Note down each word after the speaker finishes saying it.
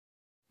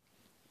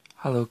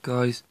Hello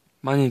guys,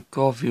 my name is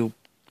Garfield,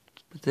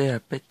 but they're a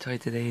bit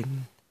tired today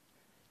and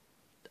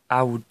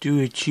I will do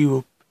a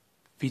chew-up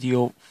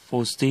video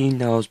for Steam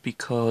nals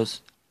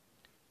because,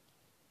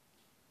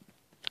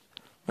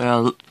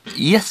 well,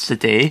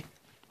 yesterday,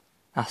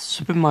 that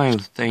Super Mario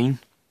thing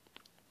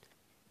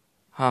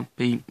had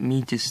beat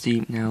me to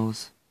Steam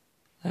nals.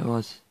 There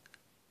was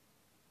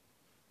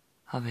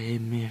having a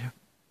mere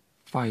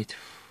fight,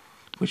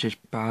 which is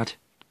bad.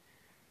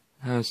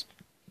 There was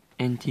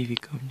NTV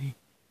company.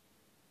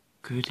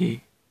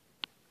 Goody,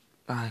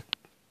 that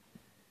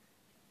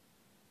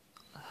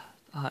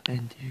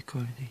NTV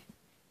comedy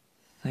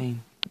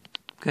thing.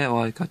 Get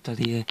what I got that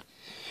here.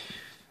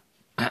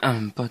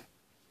 But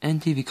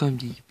NTV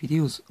comedy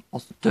videos are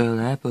still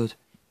there, but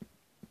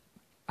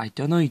I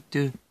don't know he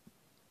do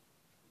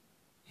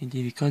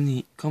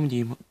NTV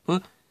comedy,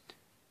 but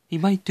he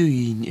might do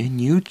a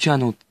new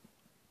channel.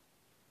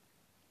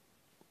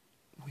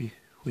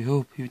 We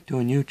hope he do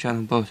a new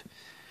channel, but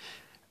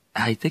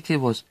I think it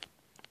was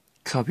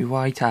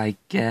copyright, I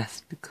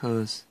guess,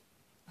 because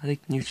I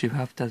think YouTube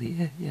have that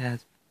here,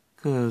 yes,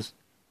 because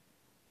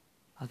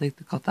I think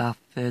they got that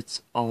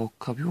fits all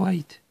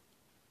copyright.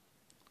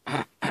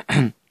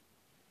 And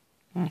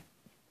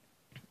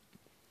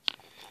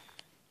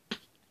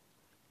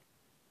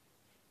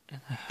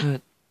I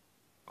heard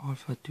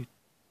Alpha to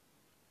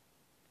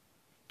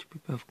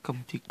prepare for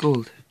Comedy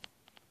Gold,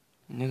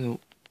 and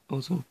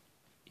also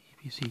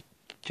ABC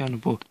channel,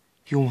 but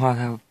you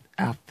won't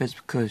have fits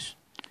because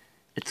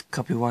it's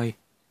copyright.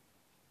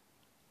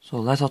 So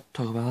let's not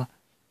talk about that.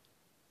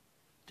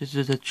 This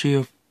is a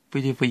cheer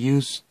video for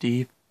you,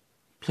 Steve.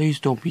 Please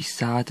don't be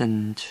sad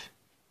and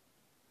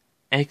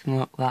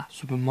ignore that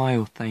Super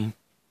Mario thing.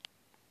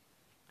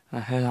 I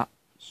heard that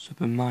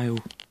Super Mario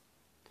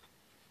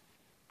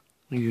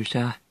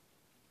user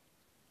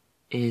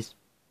is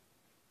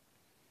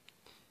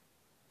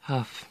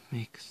half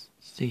makes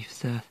Steve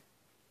sad.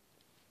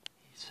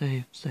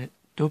 He said,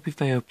 don't be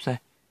very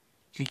upset.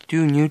 You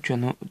do a new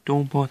channel,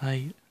 don't put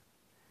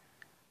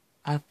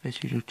I've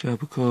visited your channel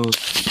because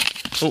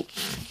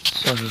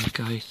sorry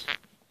guys.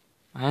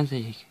 My hands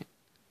are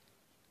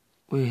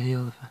really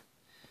ill.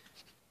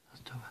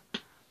 That's over.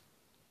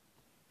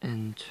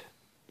 And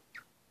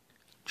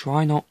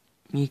try not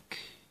make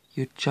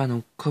your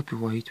channel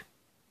copyright.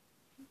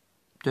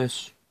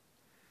 Just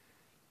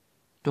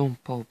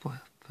don't pop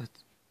up, but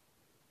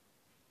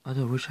I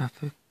don't wish I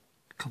had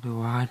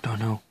copyright, I don't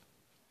know.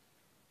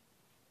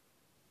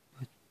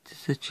 But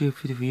this is a chill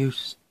video for you.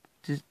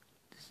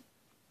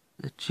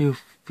 The chill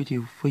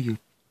video for you,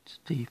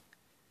 Steve,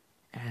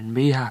 and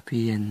be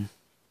happy and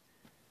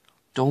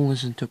don't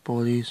listen to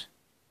bullies.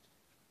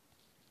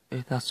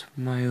 If that's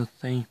my own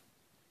thing,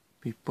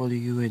 be bully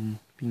you and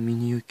be mean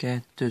to you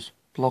again, just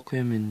block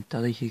him and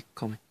delete his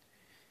comment.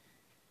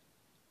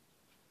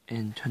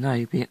 And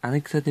tonight, be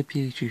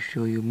unexpected to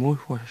show you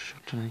more watch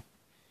tonight.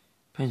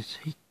 Depends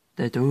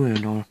they're doing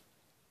it or,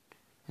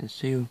 and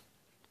see you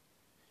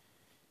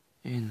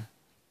in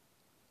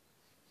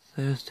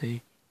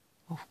Thursday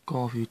of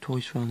Garfield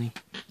Toys Funny.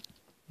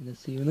 And I'll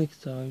see you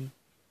next time.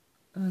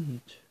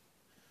 And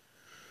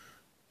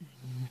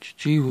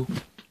chew.